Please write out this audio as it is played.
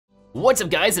What's up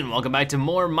guys, and welcome back to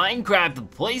more Minecraft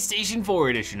PlayStation 4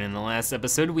 edition. In the last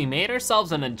episode, we made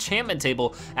ourselves an enchantment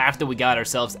table after we got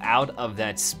ourselves out of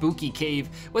that spooky cave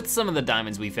with some of the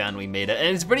diamonds we found. We made it,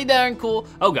 and it's pretty darn cool.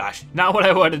 Oh gosh, not what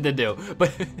I wanted to do.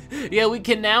 But yeah, we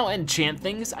can now enchant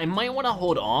things. I might want to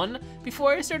hold on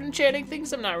before I start enchanting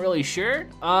things, I'm not really sure.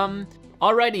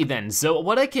 Alrighty then, so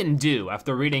what I can do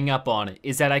after reading up on it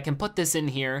is that I can put this in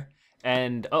here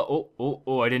and,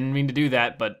 I didn't mean to do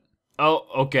that, but oh,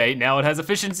 okay, now it has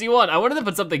efficiency 1. I wanted to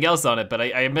put something else on it, but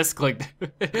I misclicked.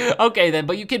 Okay then,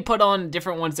 but you can put on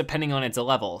different ones depending on its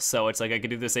level. So it's like I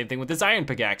could do the same thing with this iron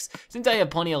pickaxe. Since I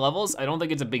have plenty of levels, I don't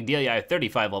think it's a big deal. Yeah, I have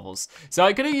 35 levels. So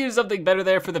I could have used something better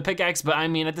there for the pickaxe, but I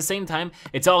mean, at the same time,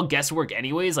 it's all guesswork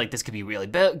anyways. Like this could be really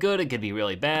good, it could be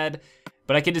really bad.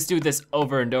 But I can just do this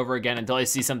over and over again until I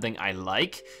see something I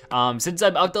like. Since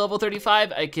I'm up to level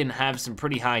 35, I can have some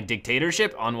pretty high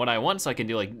dictatorship on what I want, so I can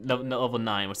do like level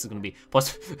 9, what's this gonna be?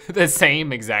 Plus the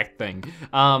same exact thing,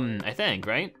 I think,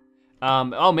 right?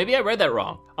 Oh, maybe I read that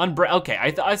wrong. Okay,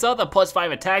 I saw the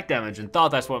 +5 attack damage and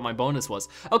thought that's what my bonus was.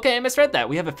 Okay, I misread that.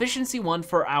 We have efficiency 1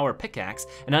 for our pickaxe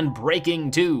and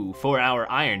unbreaking 2 for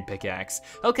our iron pickaxe.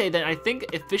 Okay, then I think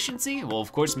efficiency will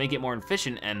of course make it more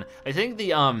efficient, and I think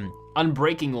the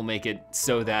unbreaking will make it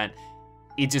so that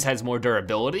it just has more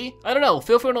durability. I don't know,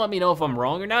 feel free to let me know if I'm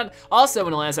wrong or not. Also,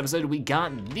 in the last episode, we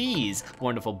got these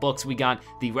wonderful books. We got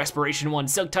the Respiration 1,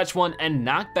 Silk Touch 1, and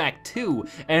Knockback 2.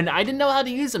 And I didn't know how to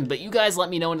use them, but you guys let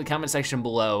me know in the comment section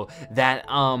below that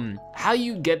how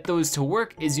you get those to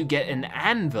work is you get an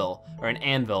anvil, or an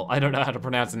anvil. I don't know how to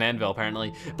pronounce an anvil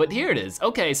apparently, but here it is.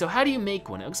 Okay, so how do you make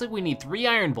one? It looks like we need 3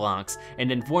 iron blocks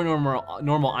and then 4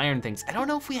 normal iron things. I don't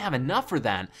know if we have enough for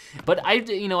that, but I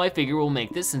figure we'll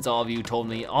make this since all of you told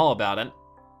me all about it.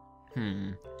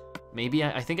 Maybe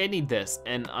I think I need this,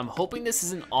 and I'm hoping this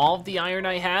isn't all of the iron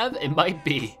I have. It might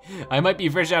be. I might be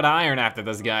fresh out of iron after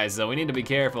this, guys, so we need to be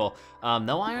careful.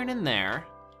 No iron in there,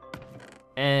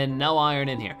 and no iron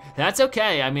in here. That's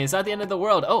okay, I mean, it's not the end of the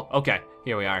world. Oh, okay,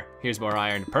 here we are. Here's more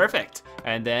iron, perfect.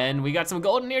 And then we got some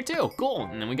gold in here too, cool.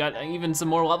 And then we got even some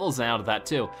more levels out of that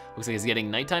too. Looks like it's getting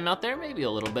nighttime out there, maybe a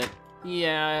little bit.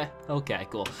 Yeah, okay,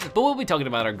 cool. But we'll be talking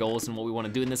about our goals and what we want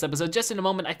to do in this episode just in a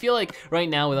moment. I feel like right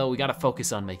now, though, we gotta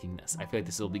focus on making this. I feel like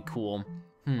this will be cool.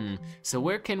 So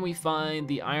where can we find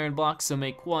the iron blocks? So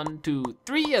make 1, 2,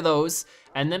 3 of those,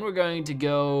 and then we're going to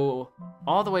go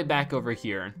all the way back over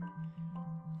here.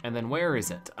 And then where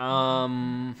is it?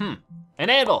 An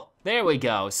anvil, there we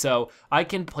go. So I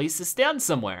can place this down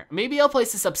somewhere. Maybe I'll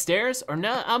place this upstairs, or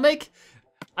no,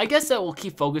 I guess that we'll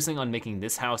keep focusing on making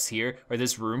this house here, or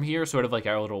this room here, sort of like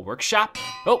our little workshop.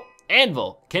 Oh,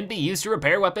 anvil, can be used to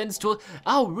repair weapons, tools.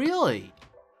 Oh, really?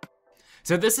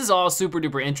 So this is all super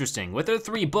duper interesting. With our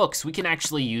 3 books, we can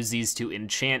actually use these to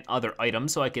enchant other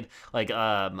items. So I could like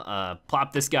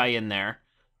plop this guy in there.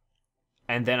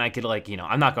 And then I could like,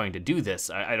 I'm not going to do this.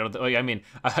 I mean,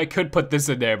 I could put this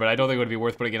in there, but I don't think it would be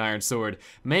worth putting an iron sword.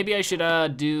 Maybe I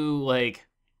should do like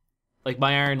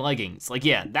my iron leggings. Like,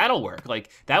 yeah, that'll work.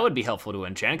 Like, that would be helpful to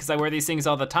enchant because I wear these things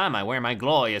all the time. I wear my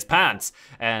glorious pants.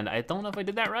 And I don't know if I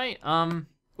did that right.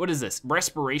 What is this?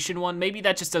 Respiration 1? Maybe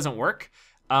that just doesn't work.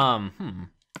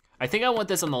 I think I want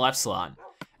this on the left slot.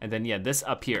 And then, yeah, this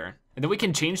up here. And then we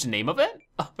can change the name of it?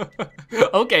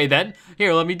 Okay, then.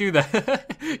 Here, let me do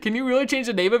that. Can you really change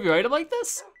the name of your item like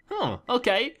this?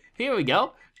 Okay, here we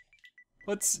go.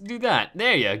 Let's do that.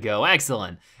 There you go,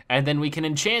 excellent. And then we can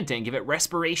enchant it and give it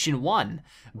Respiration 1.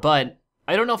 But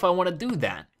I don't know if I wanna do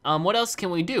that. What else can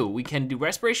we do? We can do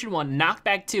Respiration 1,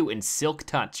 Knockback 2, and Silk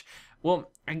Touch.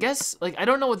 Well, I guess, like, I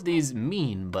don't know what these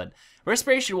mean, but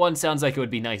Respiration 1 sounds like it would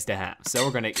be nice to have. So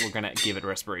we're gonna give it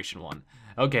Respiration 1.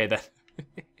 Okay, then.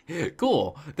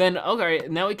 Cool. Then, okay,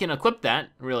 now we can equip that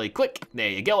really quick. There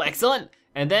you go, excellent.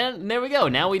 And then, there we go.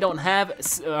 Now we don't have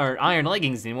our iron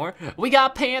leggings anymore. We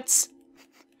got pants.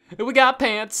 We got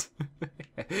pants.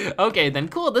 Okay, then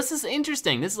cool, this is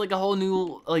interesting. This is like a whole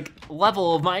new like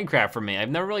level of Minecraft for me. I've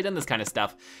never really done this kind of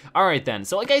stuff. All right then,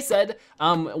 so like I said,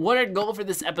 what our goal for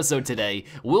this episode today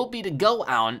will be to go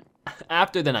out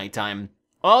after the nighttime,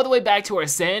 all the way back to our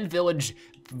sand village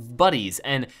buddies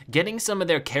and getting some of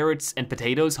their carrots and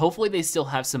potatoes. Hopefully they still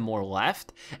have some more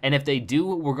left. And if they do,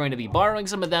 we're going to be borrowing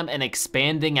some of them and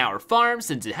expanding our farm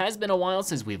since it has been a while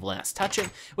since we've last touched it.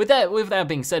 With that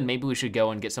being said, maybe we should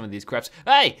go and get some of these crafts.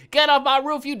 Hey, get off my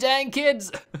roof, you dang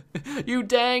kids. You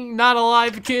dang not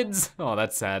alive kids. Oh,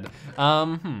 that's sad.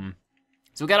 So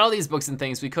we got all these books and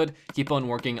things. We could keep on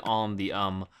working on the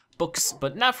books,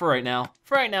 but not for right now.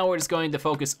 For right now, we're just going to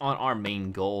focus on our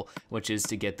main goal, which is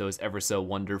to get those ever so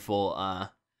wonderful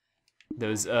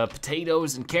those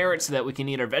potatoes and carrots so that we can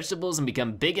eat our vegetables and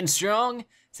become big and strong.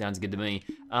 Sounds good to me.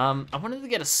 I wanted to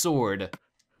get a sword,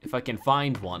 if I can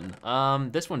find one.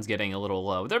 This one's getting a little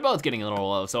low. They're both getting a little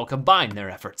low, so I'll combine their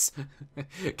efforts.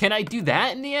 Can I do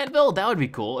that in the anvil? That would be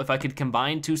cool, if I could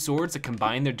combine 2 swords to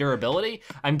combine their durability.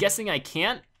 I'm guessing I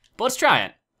can't, but let's try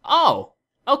it. Oh,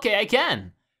 okay, I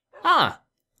can. Huh,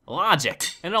 logic.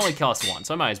 And it only costs 1,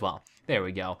 so I might as well. There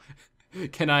we go.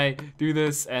 Can I do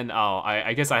this? And oh,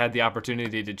 I guess I had the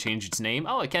opportunity to change its name.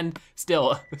 Oh, I can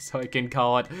still, so I can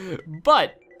call it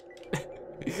Butt.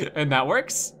 And that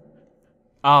works.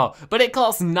 Oh, but it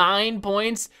costs 9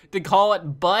 points to call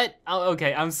it Butt? Oh,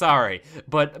 okay, I'm sorry.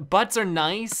 But butts are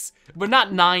nice, but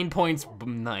not 9 points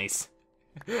nice.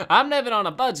 I'm living on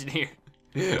a budget here.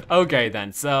 Okay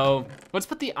then, so let's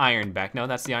put the iron back. No,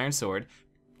 that's the iron sword.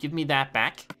 Give me that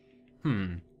back.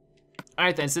 All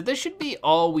right then, so this should be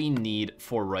all we need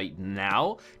for right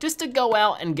now, just to go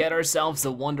out and get ourselves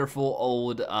a wonderful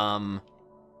old, of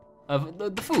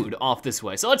the food off this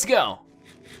way. So let's go.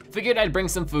 Figured I'd bring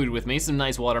some food with me, some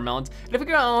nice watermelons, and I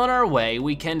figure on our way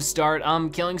we can start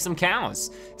killing some cows.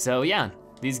 So yeah,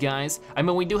 these guys, I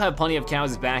mean, we do have plenty of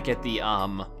cows back at the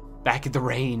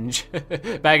range,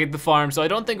 back at the farm, so I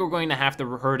don't think we're going to have to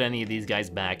herd any of these guys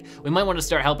back. We might want to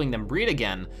start helping them breed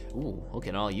again. Ooh, look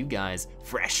at all you guys.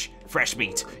 Fresh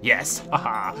meat, yes,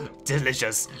 haha,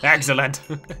 delicious, excellent.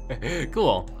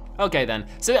 Cool. Okay then,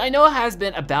 so I know it has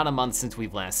been about a month since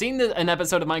we've last seen an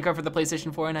episode of Minecraft for the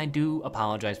PlayStation 4, and I do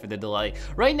apologize for the delay.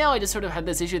 Right now, I just sort of had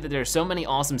this issue that there are so many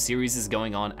awesome series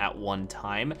going on at one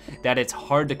time that it's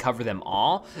hard to cover them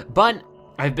all, but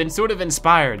I've been sort of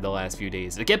inspired the last few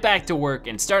days to get back to work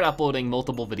and start uploading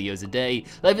multiple videos a day.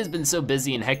 Life has been so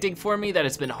busy and hectic for me that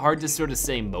it's been hard to sort of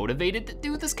stay motivated to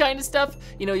do this kind of stuff.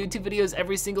 You know, YouTube videos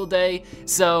every single day.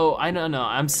 So I don't know,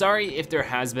 I'm sorry if there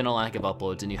has been a lack of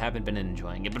uploads and you haven't been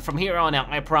enjoying it, but from here on out,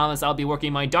 I promise I'll be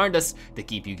working my darndest to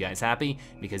keep you guys happy,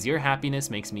 because your happiness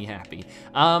makes me happy.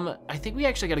 I think we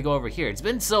actually gotta go over here. It's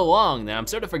been so long that I'm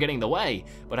sort of forgetting the way,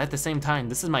 but at the same time,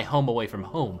 this is my home away from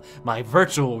home, my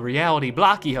virtual reality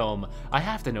blocky home. I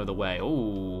have to know the way.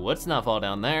 Ooh, let's not fall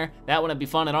down there. That wouldn't be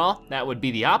fun at all. That would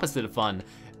be the opposite of fun.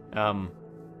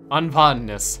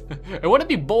 Unfunness. It wouldn't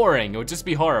be boring, it would just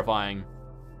be horrifying.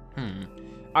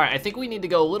 All right, I think we need to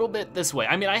go a little bit this way.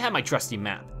 I mean, I have my trusty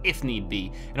map, if need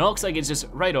be, and it looks like it's just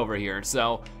right over here,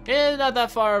 so not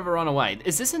that far of a run away.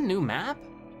 Is this a new map?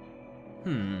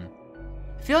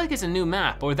 I feel like it's a new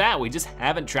map, or that we just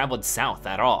haven't traveled south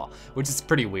at all, which is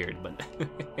pretty weird, but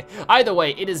either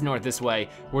way, it is north this way.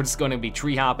 We're just gonna be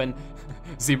tree hopping.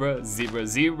 Zebra, zebra,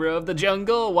 zebra of the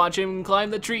jungle, watch him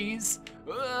climb the trees.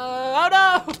 Oh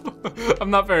no! I'm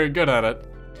not very good at it.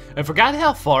 I forgot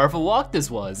how far of a walk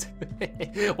this was.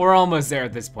 We're almost there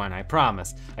at this point, I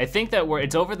promise. I think that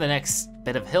it's over the next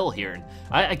bit of hill here.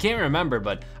 I can't remember,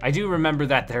 but I do remember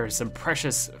that there's some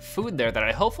precious food there that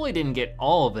I hopefully didn't get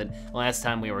all of it last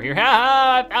time we were here.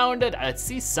 Ha, I found it. I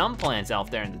see some plants out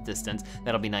there in the distance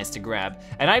that'll be nice to grab.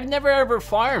 And I've never ever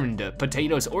farmed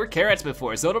potatoes or carrots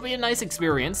before, so it'll be a nice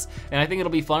experience. And I think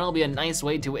it'll be fun. It'll be a nice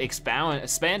way to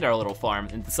expand our little farm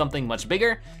into something much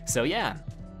bigger. So yeah.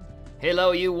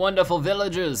 Hello, you wonderful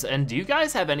villagers, and do you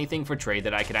guys have anything for trade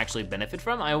that I could actually benefit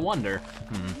from? I wonder.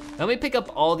 Let me pick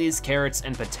up all these carrots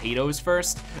and potatoes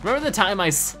first. Remember the time I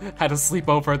had a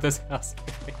sleepover at this house?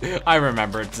 I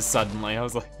remember it just suddenly. I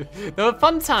was like, the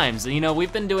fun times. You know,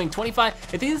 we've been doing 25, I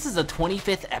think this is the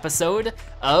 25th episode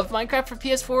of Minecraft for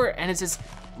PS4, and it's just,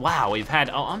 wow, we've had,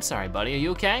 oh, I'm sorry, buddy, are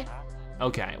you okay?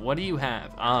 Okay, what do you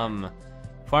have?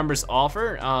 Farmer's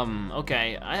offer?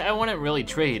 Okay, I wouldn't really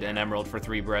trade an emerald for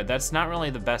 3 bread. That's not really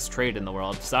the best trade in the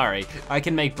world, sorry. I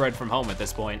can make bread from home at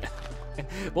this point.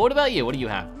 But what about you, what do you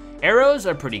have? Arrows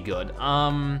are pretty good.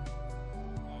 And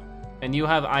you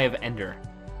have Eye of Ender.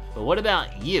 But what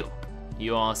about you?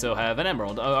 You also have an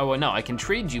emerald. Oh no, I can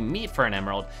trade you meat for an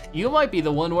emerald. You might be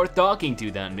the one worth talking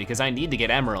to then, because I need to get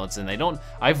emeralds, and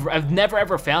I've never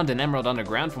ever found an emerald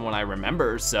underground from what I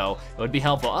remember, so it would be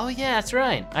helpful. Oh yeah, that's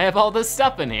right. I have all this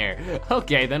stuff in here.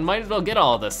 Okay, then might as well get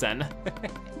all this then.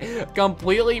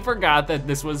 Completely forgot that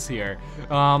this was here.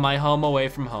 Oh, my home away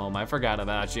from home. I forgot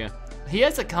about you. He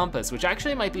has a compass, which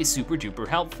actually might be super duper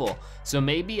helpful. So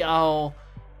maybe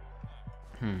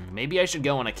maybe I should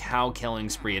go on a cow killing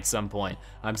spree at some point.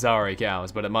 I'm sorry,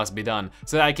 cows, but it must be done.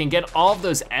 So that I can get all of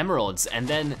those emeralds and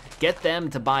then get them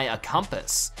to buy a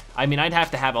compass. I mean, I'd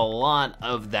have to have a lot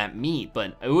of that meat,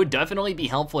 but it would definitely be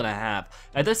helpful to have.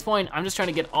 At this point, I'm just trying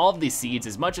to get all of these seeds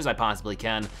as much as I possibly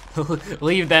can.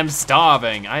 Leave them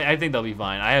starving. I think they'll be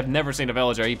fine. I have never seen a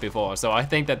villager eat before, so I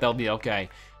think that they'll be okay.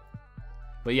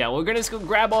 But yeah, we're gonna just go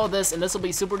grab all this, and this will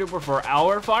be super duper for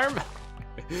our farm.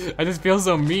 I just feel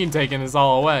so mean taking this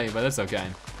all away, but that's okay.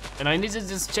 And I need to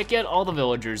just check out all the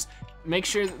villagers, make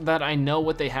sure that I know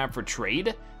what they have for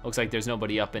trade. Looks like there's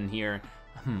nobody up in here.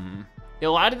 A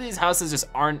lot of these houses just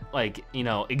aren't like, you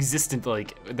know, existent,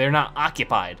 like they're not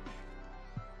occupied.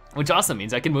 Which also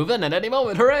means I can move in at any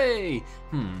moment, hooray!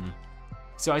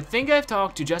 So I think I've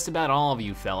talked to just about all of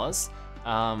you fellas.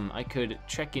 I could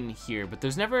check in here, but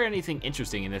there's never anything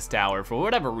interesting in this tower for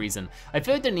whatever reason. I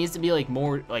feel like there needs to be like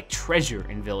more like treasure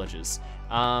in villages.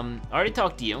 I already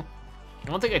talked to you. I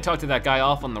don't think I talked to that guy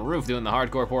off on the roof doing the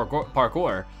hardcore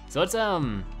parkour. So let's,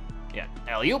 yeah,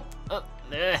 alley-oop.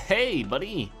 Hey,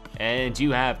 buddy. And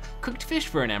you have cooked fish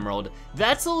for an emerald.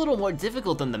 That's a little more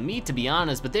difficult than the meat, to be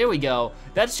honest, but there we go.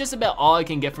 That's just about all I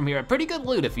can get from here. Pretty good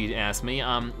loot, if you ask me.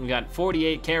 We got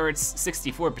 48 carrots,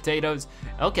 64 potatoes.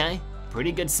 Okay,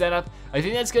 pretty good setup. I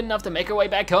think that's good enough to make our way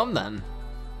back home then.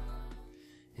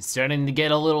 It's starting to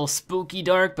get a little spooky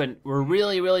dark, but we're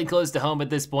really, really close to home at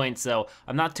this point, so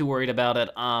I'm not too worried about it.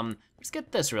 Let's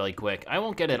get this really quick. I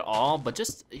won't get it all, but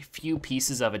just a few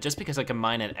pieces of it, just because I can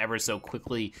mine it ever so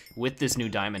quickly with this new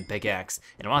diamond pickaxe.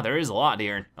 And wow, there is a lot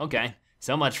here. Okay,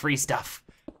 so much free stuff.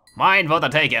 Mine for the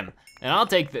taking. And I'll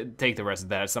take the rest of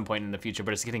that at some point in the future,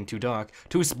 but it's getting too dark,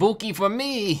 too spooky for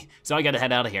me. So I gotta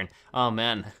head out of here. Oh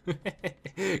man,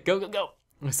 go, go, go.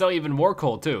 It's still even more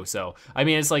coal too, so, I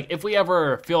mean, it's like, if we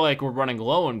ever feel like we're running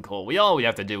low on coal, all we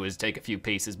have to do is take a few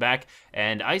paces back,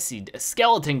 and I see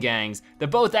skeleton gangs. They're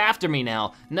both after me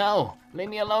now. No, leave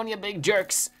me alone, you big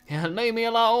jerks. Yeah, leave me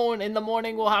alone. In the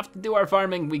morning, we'll have to do our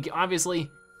farming. We obviously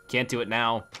can't do it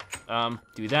now.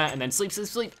 Do that, and then sleep, sleep,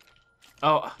 sleep.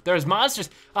 Oh, there's monsters.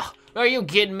 Oh, are you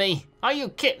kidding me? Are you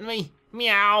kidding me?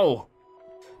 Meow.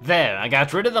 There, I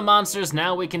got rid of the monsters,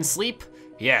 now we can sleep.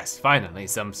 Yes, finally,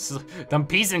 some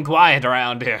peace and quiet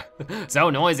around here.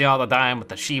 So noisy all the time with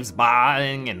the sheep's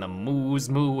baaing and the moose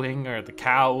mooing, or the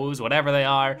cows, whatever they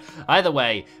are. Either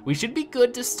way, we should be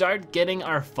good to start getting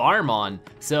our farm on.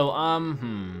 So,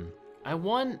 I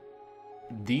want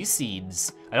these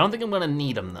seeds. I don't think I'm gonna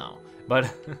need them though,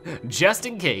 but just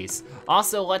in case.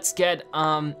 Also, let's get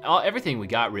everything we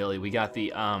got really. We got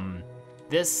the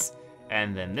this,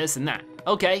 and then this and that.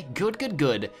 Okay, good, good,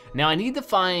 good. Now I need to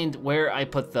find where I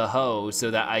put the hoe so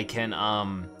that I can,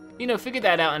 you know, figure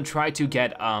that out and try to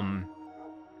get,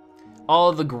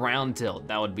 all the ground tilled.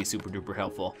 That would be super duper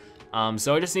helpful.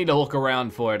 So I just need to look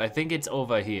around for it. I think it's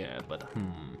over here, but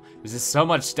there's just so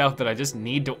much stuff that I just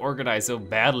need to organize so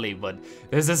badly, but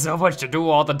there's just so much to do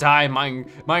all the time.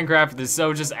 Minecraft is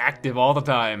so just active all the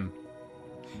time.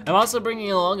 I'm also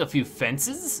bringing along a few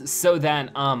fences so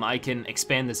that I can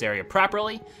expand this area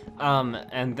properly,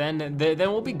 and then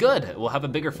we'll be good. We'll have a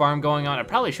bigger farm going on. I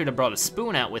probably should have brought a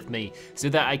spoon out with me so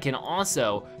that I can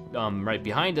also, right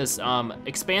behind us,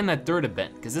 expand that dirt a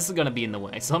bit, because this is gonna be in the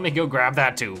way. So let me go grab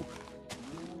that too.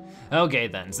 Okay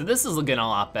then, so this is looking a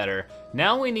lot better.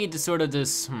 Now we need to sort of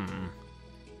just,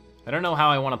 I don't know how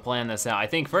I wanna plan this out. I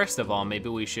think first of all, maybe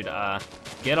we should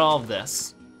get all of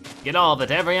this. Get all of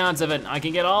it, every ounce of it. I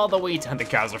can get all the wheat. And the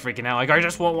cows are freaking out like, I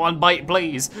just want one bite,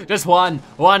 please. Just one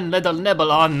little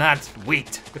nibble on that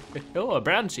wheat. Oh, a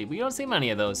brown sheep. We don't see many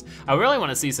of those. I really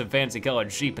want to see some fancy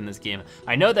colored sheep in this game.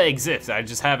 I know they exist, I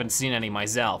just haven't seen any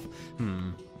myself.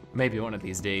 Maybe one of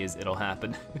these days it'll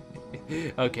happen.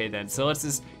 Okay then, so let's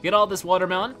just get all this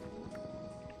watermelon.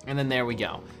 And then there we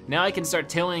go. Now I can start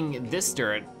tilling this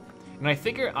dirt. And I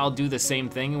figure I'll do the same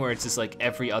thing where it's just like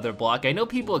every other block. I know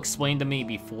people explained to me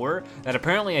before that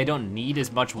apparently I don't need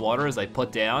as much water as I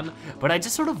put down, but I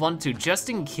just sort of want to, just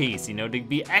in case, you know, to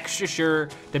be extra sure,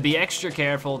 to be extra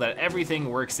careful that everything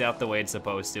works out the way it's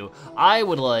supposed to. I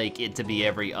would like it to be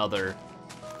every other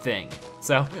thing.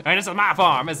 So, and this is my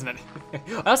farm, isn't it?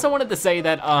 I also wanted to say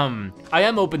that I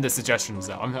am open to suggestions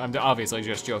though. I'm obviously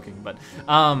just joking, but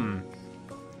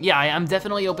yeah, I'm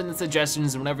definitely open to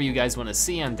suggestions. Whenever you guys want to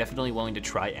see, I'm definitely willing to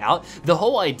try out. The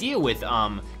whole idea with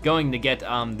going to get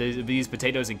these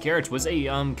potatoes and carrots was a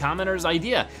commenter's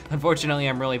idea. Unfortunately,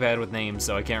 I'm really bad with names,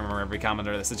 so I can't remember every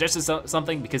commenter that suggested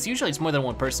something, because usually it's more than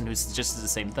one person who suggests the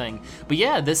same thing. But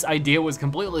yeah, this idea was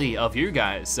completely of you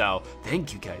guys, so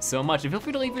thank you guys so much. And feel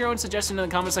free to leave your own suggestion in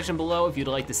the comment section below if you'd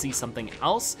like to see something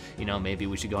else. You know, maybe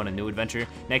we should go on a new adventure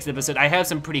next episode. I have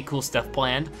some pretty cool stuff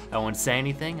planned. I won't say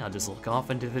anything, I'll just look off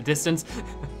into the distance.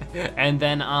 And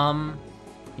then,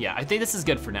 yeah, I think this is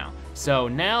good for now. So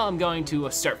now I'm going to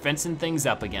start fencing things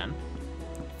up again.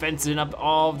 Fencing up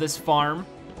all of this farm.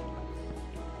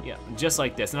 Yeah, just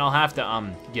like this. And I'll have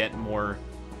to get more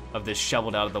of this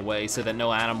shoveled out of the way so that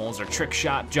no animals are trick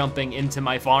shot jumping into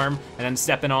my farm and then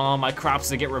stepping on all my crops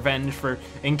to get revenge for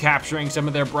capturing some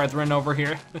of their brethren over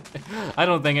here. I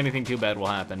don't think anything too bad will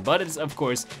happen, but it's of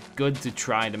course good to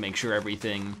try to make sure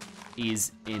everything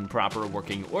is in proper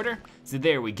working order. So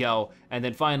there we go. And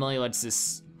then finally, let's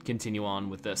just continue on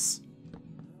with this.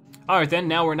 All right then,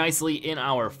 now we're nicely in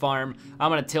our farm.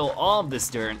 I'm gonna till all of this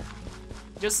dirt,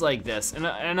 just like this. And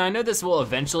I know this will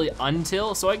eventually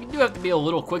untill, so I do have to be a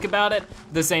little quick about it.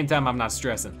 At the same time, I'm not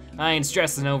stressing. I ain't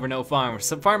stressing over no farm.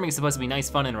 So farming is supposed to be nice,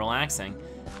 fun, and relaxing.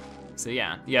 So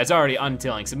yeah, it's already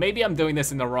untilling. So maybe I'm doing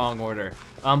this in the wrong order.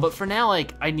 But for now,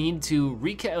 like, I need to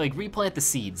replant the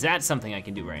seeds. That's something I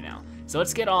can do right now. So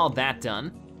let's get all that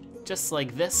done, just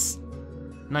like this.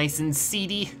 Nice and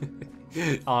seedy.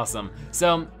 Awesome.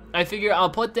 So I figure I'll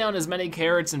put down as many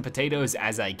carrots and potatoes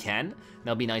as I can.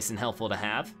 They'll be nice and helpful to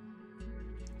have.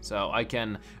 So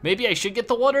maybe I should get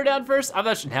the water down first?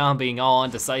 Now I'm being all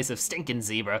undecisive. Stinking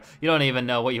zebra. You don't even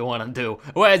know what you want to do.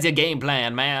 Where's your game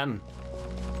plan, man?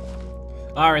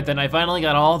 All right, then I finally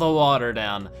got all the water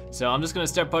down. So I'm just gonna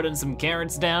start putting some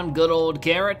carrots down, good old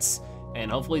carrots. And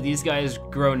hopefully these guys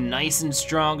grow nice and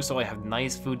strong so I have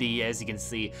nice food to eat. As you can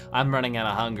see, I'm running out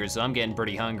of hunger, so I'm getting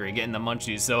pretty hungry, getting the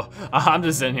munchies. So I'm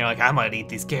just sitting here like, I might eat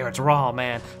these carrots raw,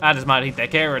 man. I just might eat the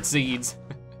carrot seeds.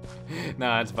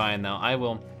 No, that's fine though. I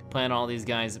will plant all these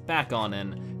guys back on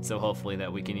in, so hopefully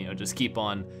that we can, just keep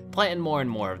on planting more and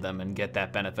more of them and get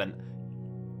that benefit.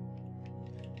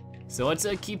 So let's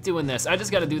keep doing this. I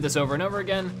just gotta do this over and over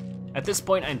again. At this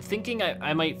point, I'm thinking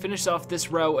I might finish off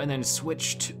this row and then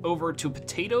switch over to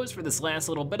potatoes for this last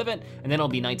little bit of it, and then it'll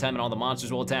be nighttime and all the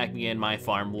monsters will attack me and my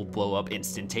farm will blow up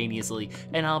instantaneously,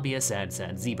 and I'll be a sad,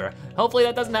 sad zebra. Hopefully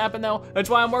that doesn't happen though. That's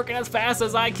why I'm working as fast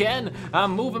as I can.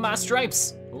 I'm moving my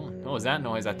stripes. Ooh, what was that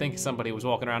noise? I think somebody was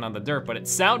walking around on the dirt, but it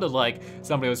sounded like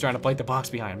somebody was trying to plate the box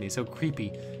behind me. So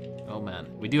creepy. Oh man,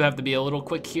 we do have to be a little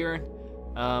quick here.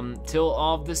 Till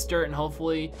all of this dirt, and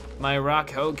hopefully my rock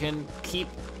hoe can keep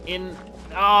in.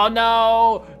 Oh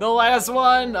no, the last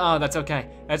one. Oh, that's okay.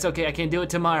 That's okay. I can do it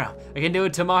tomorrow. I can do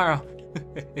it tomorrow.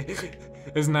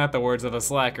 Isn't that the words of a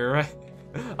slacker, right?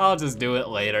 I'll just do it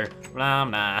later.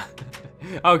 Nah.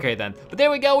 Okay then, but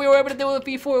there we go. We were able to do it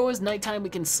before it was nighttime. We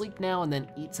can sleep now and then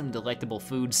eat some delectable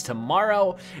foods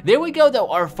tomorrow. There we go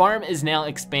though. Our farm is now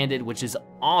expanded, which is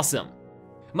awesome.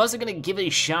 I'm also gonna give it a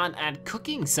shot at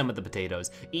cooking some of the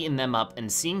potatoes, eating them up and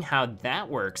seeing how that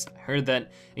works. I heard that,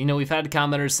 we've had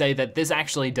commenters say that this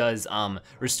actually does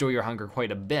restore your hunger quite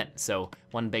a bit. So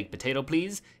 1 baked potato,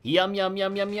 please. Yum, yum,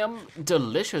 yum, yum, yum.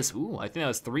 Delicious. Ooh, I think that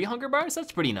was 3 hunger bars.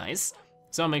 That's pretty nice.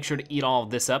 So I'll make sure to eat all of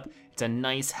this up. It's a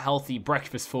nice, healthy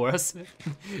breakfast for us.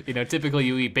 Typically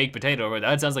you eat baked potato, or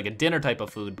that sounds like a dinner type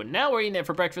of food, but now we're eating it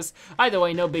for breakfast. Either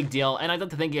way, no big deal. And I'd like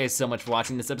to thank you guys so much for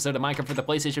watching this episode of Minecraft for the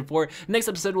PlayStation 4. Next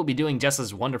episode, we'll be doing just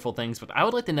as wonderful things, but I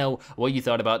would like to know what you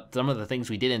thought about some of the things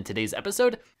we did in today's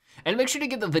episode. And make sure to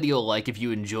give the video a like if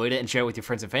you enjoyed it and share it with your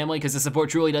friends and family, because the support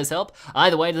truly does help.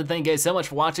 Either way, I'd like to thank you guys so much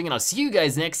for watching, and I'll see you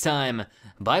guys next time.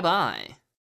 Bye-bye.